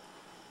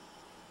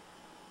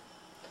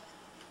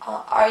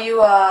 Are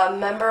you a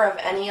member of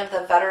any of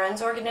the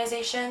veterans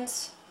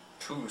organizations?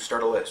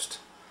 Start a list.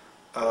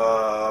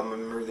 I'm a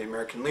member of the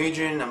American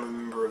Legion, I'm a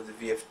member of the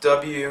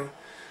VFW,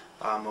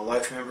 I'm a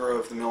life member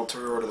of the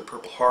Military Order of the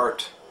Purple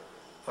Heart.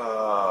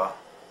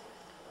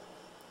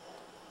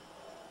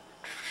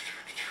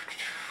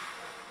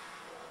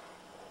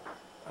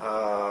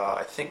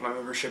 I think my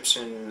memberships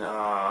in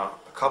a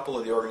couple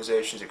of the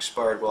organizations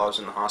expired while I was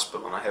in the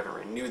hospital, and I haven't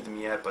renewed them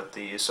yet, but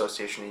the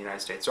Association of the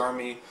United States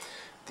Army,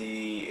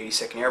 the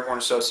 82nd Airborne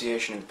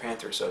Association, and the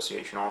Panther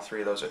Association, all three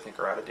of those I think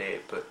are out of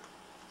date, but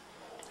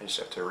I just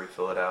have to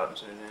refill it out and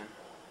send it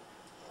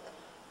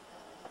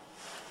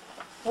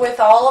in. With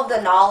all of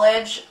the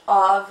knowledge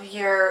of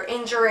your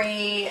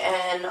injury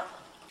and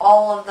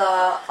all of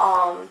the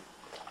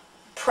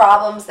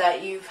problems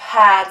that you've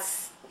had,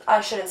 I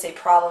shouldn't say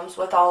problems,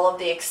 with all of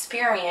the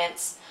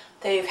experience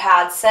that you've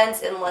had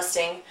since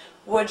enlisting,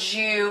 would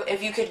you,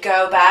 if you could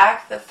go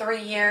back the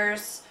 3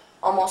 years,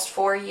 almost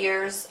 4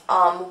 years,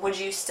 would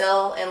you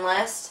still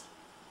enlist?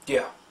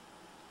 Yeah.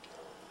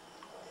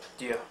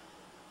 Yeah.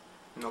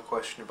 No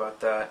question about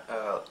that.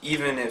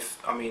 Even if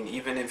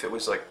it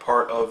was like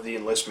part of the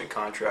enlistment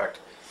contract,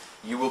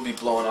 you will be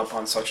blown up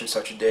on such and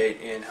such a date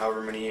in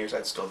however many years,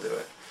 I'd still do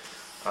it.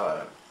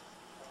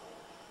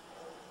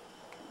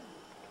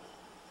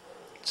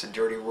 It's a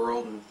dirty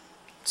world and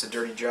it's a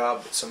dirty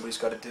job, but somebody's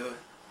got to do it.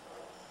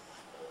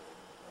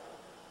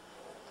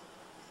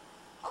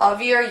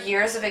 Of your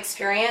years of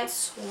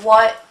experience,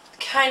 what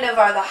kind of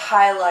are the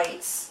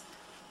highlights?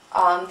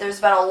 There's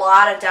been a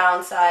lot of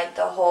downside,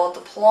 the whole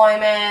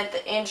deployment,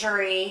 the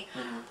injury.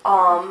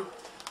 Mm-hmm.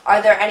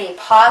 Are there any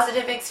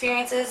positive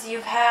experiences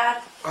you've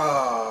had?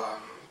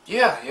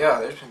 Yeah,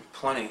 there's been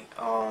plenty.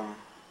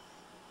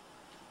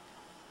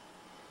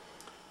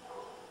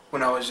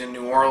 When I was in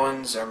New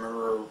Orleans, I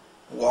remember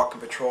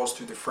walking patrols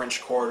through the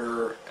French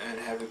Quarter and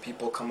having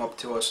people come up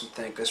to us and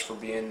thank us for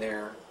being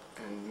there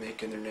and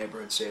making their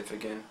neighborhood safe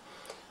again.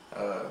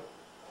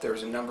 There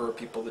was a number of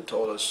people that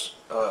told us,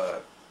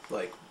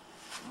 like,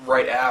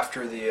 right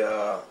after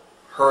the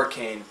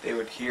hurricane, they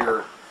would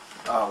hear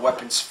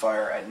weapons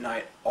fire at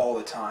night all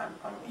the time,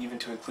 even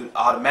to include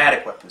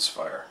automatic weapons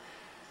fire.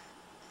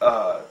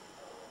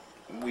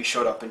 We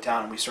showed up in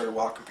town and we started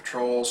walking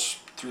patrols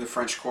through the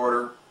French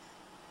Quarter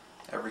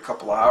every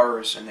couple of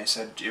hours, and they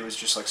said it was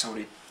just like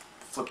somebody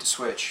flipped a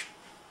switch.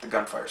 The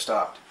gunfire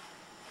stopped.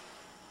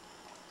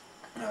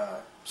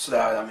 So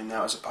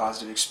that was a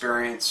positive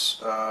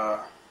experience. I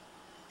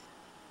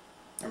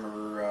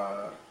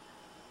remember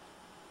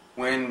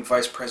when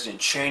Vice President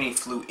Cheney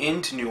flew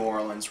into New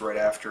Orleans right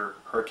after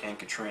Hurricane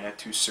Katrina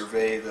to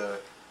survey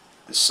the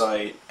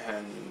site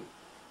and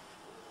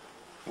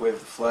wave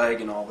the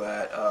flag and all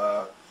that,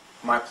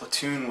 my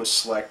platoon was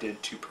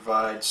selected to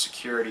provide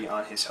security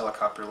on his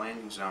helicopter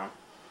landing zone.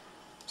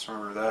 So I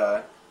remember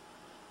that.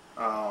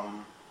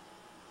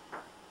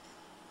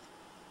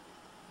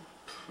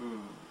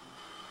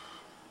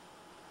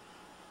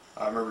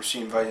 I remember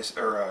seeing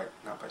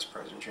not Vice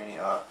President Cheney,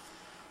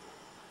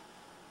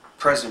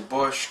 President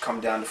Bush come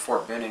down to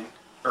Fort Benning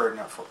or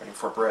not Fort Benning,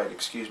 Fort Bragg,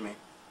 excuse me,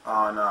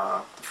 on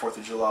the 4th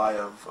of July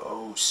of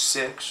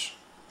 '06.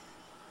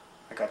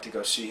 I got to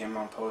go see him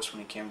on post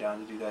when he came down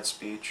to do that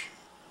speech.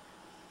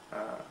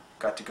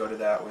 Got to go to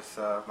that with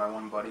my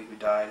one buddy who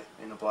died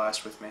in the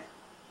blast with me.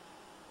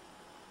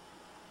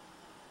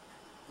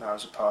 That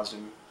was a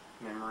positive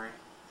memory.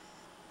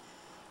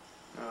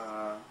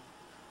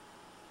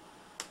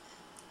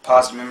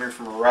 Positive memory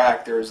from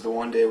Iraq, there was the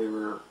one day we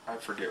were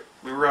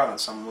out on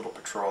some little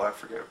patrol, I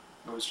forget.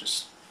 It was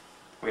just,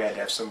 we had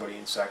to have somebody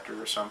in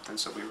sector or something,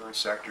 so we were in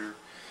sector.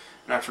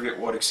 And I forget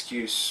what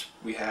excuse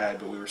we had,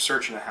 but we were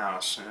searching a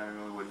house,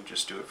 and we wouldn't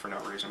just do it for no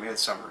reason. We had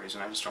some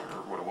reason, I just don't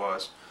remember what it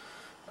was.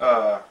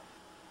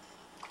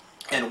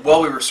 And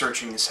while we were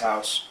searching this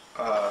house,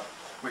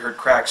 we heard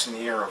cracks in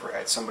the air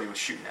overhead. Somebody was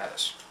shooting at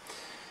us.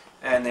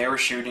 And they were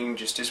shooting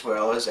just as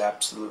well as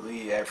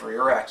absolutely every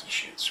Iraqi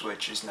shoots,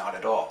 which is not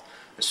at all,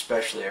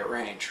 especially at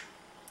range.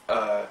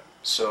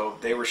 So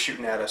they were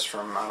shooting at us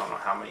from, I don't know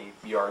how many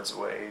yards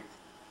away,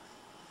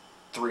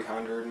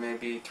 300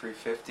 maybe,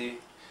 350.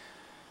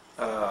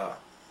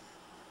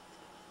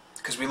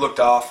 Because we looked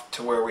off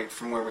to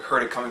from where we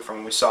heard it coming from,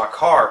 and we saw a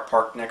car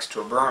parked next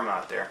to a berm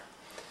out there.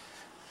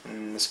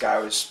 And this guy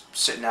was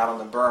sitting out on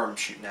the berm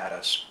shooting at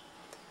us.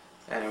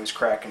 And it was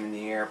cracking in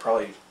the air,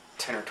 probably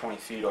 10 or 20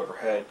 feet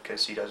overhead,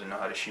 because he doesn't know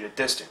how to shoot at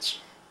distance,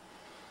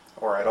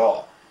 or at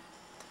all.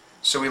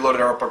 So we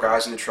loaded up our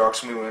guys in the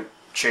trucks, and we went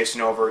chasing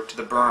over to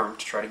the berm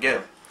to try to get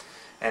him.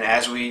 And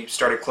as we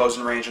started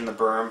closing range on the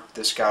berm,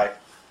 this guy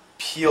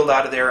peeled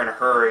out of there in a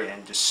hurry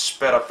and just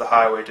sped up the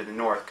highway to the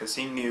north, because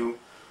he knew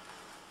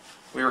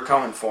we were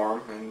coming for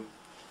him, and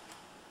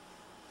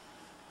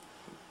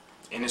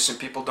innocent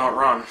people don't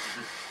run.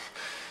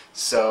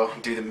 So,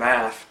 do the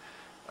math.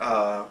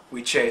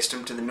 We chased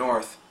him to the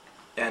north,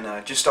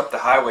 and just up the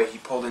highway he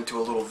pulled into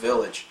a little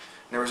village.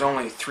 And there was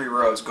only 3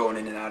 roads going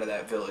in and out of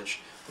that village.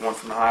 One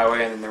from the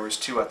highway, and then there was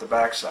 2 at the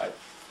backside.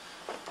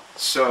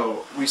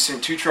 So we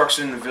sent 2 trucks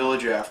in the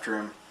village after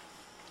him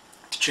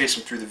to chase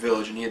him through the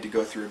village, and he had to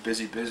go through a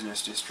busy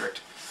business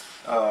district.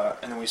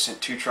 And then we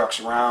sent 2 trucks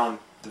around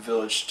the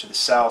village to the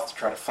south to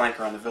try to flank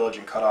around the village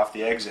and cut off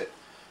the exit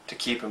to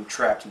keep him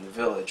trapped in the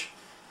village.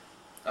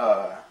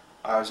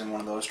 I was in one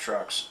of those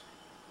trucks.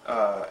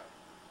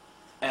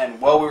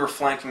 And while we were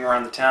flanking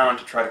around the town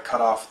to try to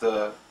cut off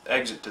the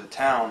exit to the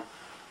town,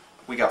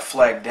 we got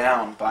flagged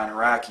down by an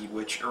Iraqi,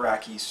 which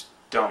Iraqis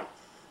don't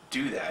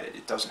do that.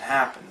 It doesn't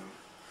happen.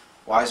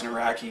 Why is an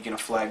Iraqi going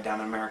to flag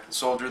down an American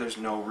soldier? There's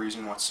no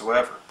reason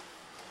whatsoever.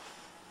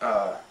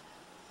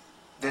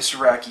 This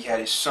Iraqi had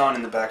his son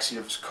in the backseat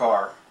of his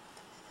car,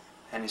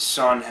 and his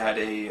son had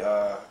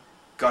a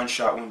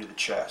gunshot wound to the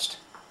chest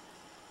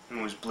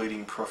and was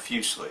bleeding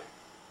profusely.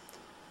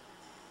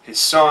 His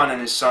son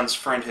and his son's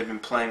friend had been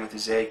playing with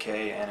his AK,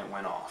 and it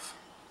went off.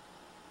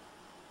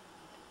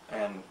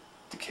 And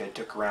the kid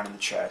took a round in the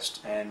chest,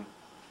 and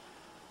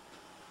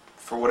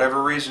for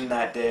whatever reason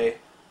that day,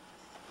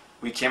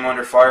 we came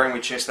under fire and we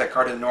chased that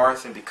car to the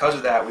north, and because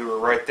of that we were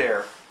right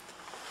there.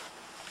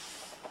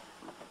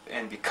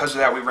 And because of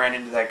that we ran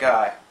into that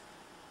guy.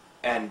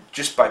 And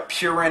just by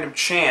pure random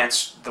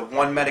chance, the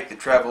one medic that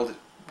traveled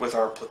with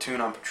our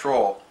platoon on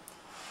patrol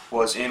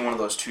was in one of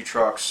those 2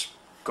 trucks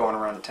going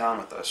around the town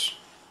with us.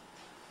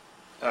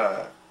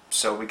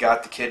 So we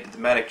got the kid to the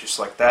medic just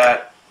like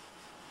that.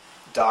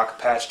 Doc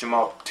patched him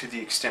up to the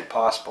extent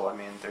possible. I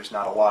mean, there's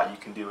not a lot you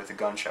can do with a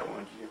gunshot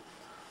wound.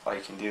 All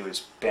you can do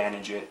is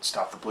bandage it,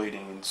 stop the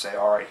bleeding, and say,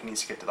 alright, he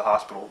needs to get to the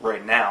hospital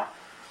right now.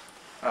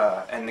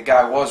 And the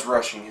guy was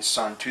rushing his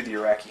son to the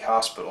Iraqi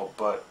hospital,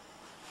 but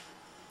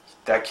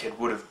that kid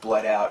would have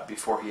bled out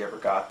before he ever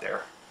got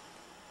there,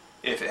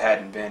 if it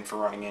hadn't been for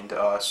running into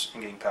us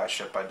and getting patched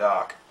up by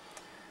Doc.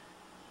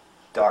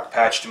 Doc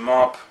patched him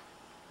up,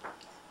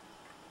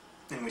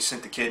 and we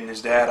sent the kid and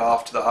his dad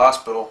off to the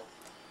hospital.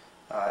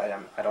 I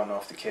don't know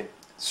if the kid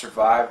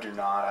survived or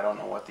not. I don't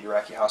know what the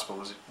Iraqi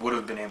hospital would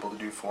have been able to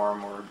do for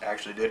him or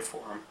actually did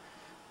for him.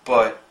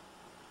 But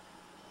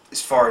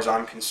as far as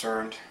I'm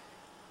concerned,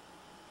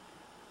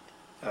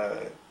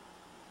 that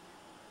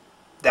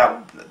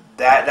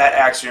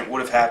accident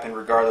would have happened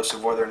regardless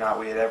of whether or not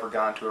we had ever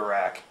gone to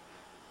Iraq.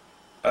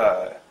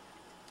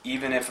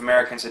 Even if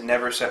Americans had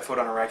never set foot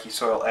on Iraqi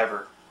soil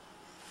ever,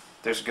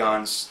 there's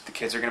guns, the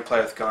kids are going to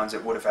play with guns,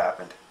 it would have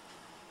happened.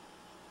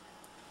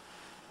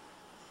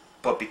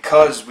 But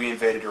because we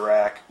invaded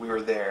Iraq, we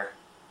were there,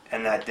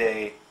 and that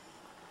day,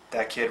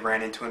 that kid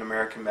ran into an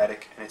American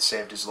medic, and it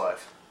saved his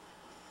life.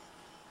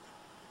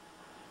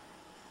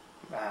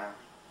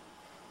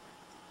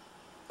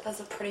 That's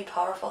a pretty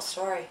powerful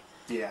story.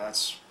 Yeah,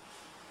 that's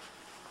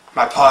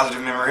my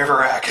positive memory of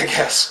Iraq, I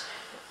guess.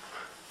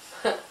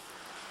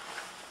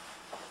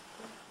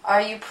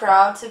 Are you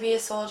proud to be a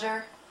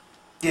soldier?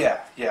 Yeah.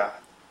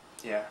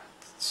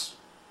 It's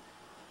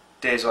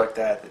days like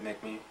that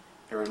make me,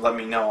 or let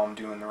me know I'm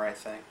doing the right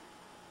thing.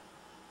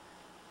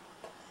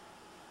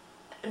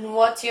 And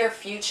what's your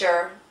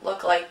future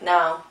look like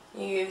now?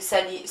 You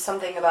said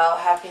something about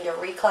having to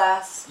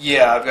reclass.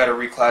 Yeah, I've got to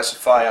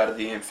reclassify out of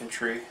the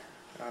infantry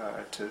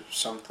to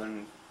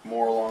something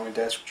more along a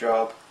desk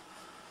job.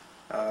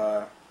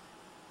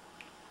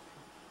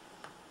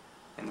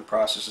 In the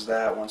process of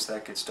that, once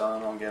that gets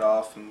done, I'll get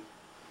off and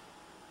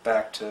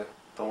back to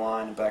the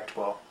line and back to,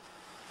 well,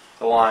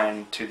 the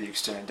line to the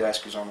extent a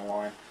desk is on the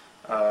line,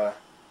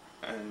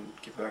 and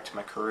get back to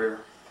my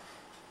career.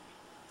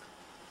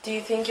 Do you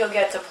think you'll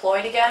get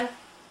deployed again?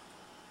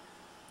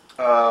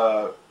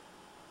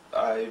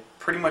 I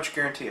pretty much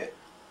guarantee it.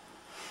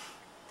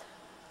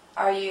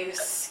 Are you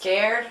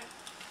scared?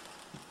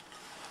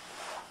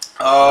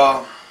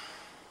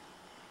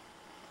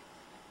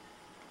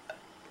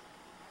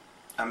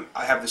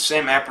 I have the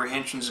same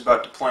apprehensions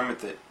about deployment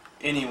that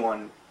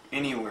anyone,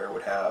 anywhere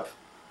would have,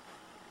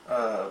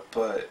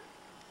 but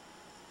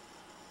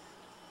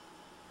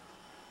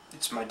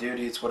it's my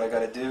duty, it's what I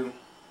gotta do.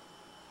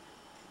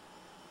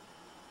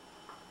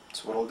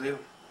 It's what I'll do.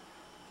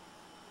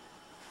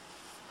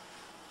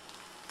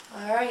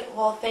 Alright,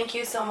 well, thank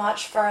you so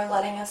much for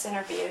letting us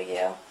interview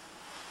you.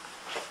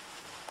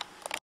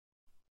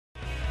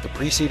 The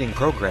preceding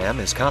program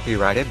is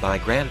copyrighted by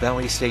Grand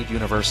Valley State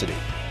University.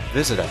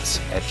 Visit us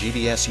at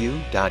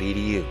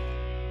gvsu.edu.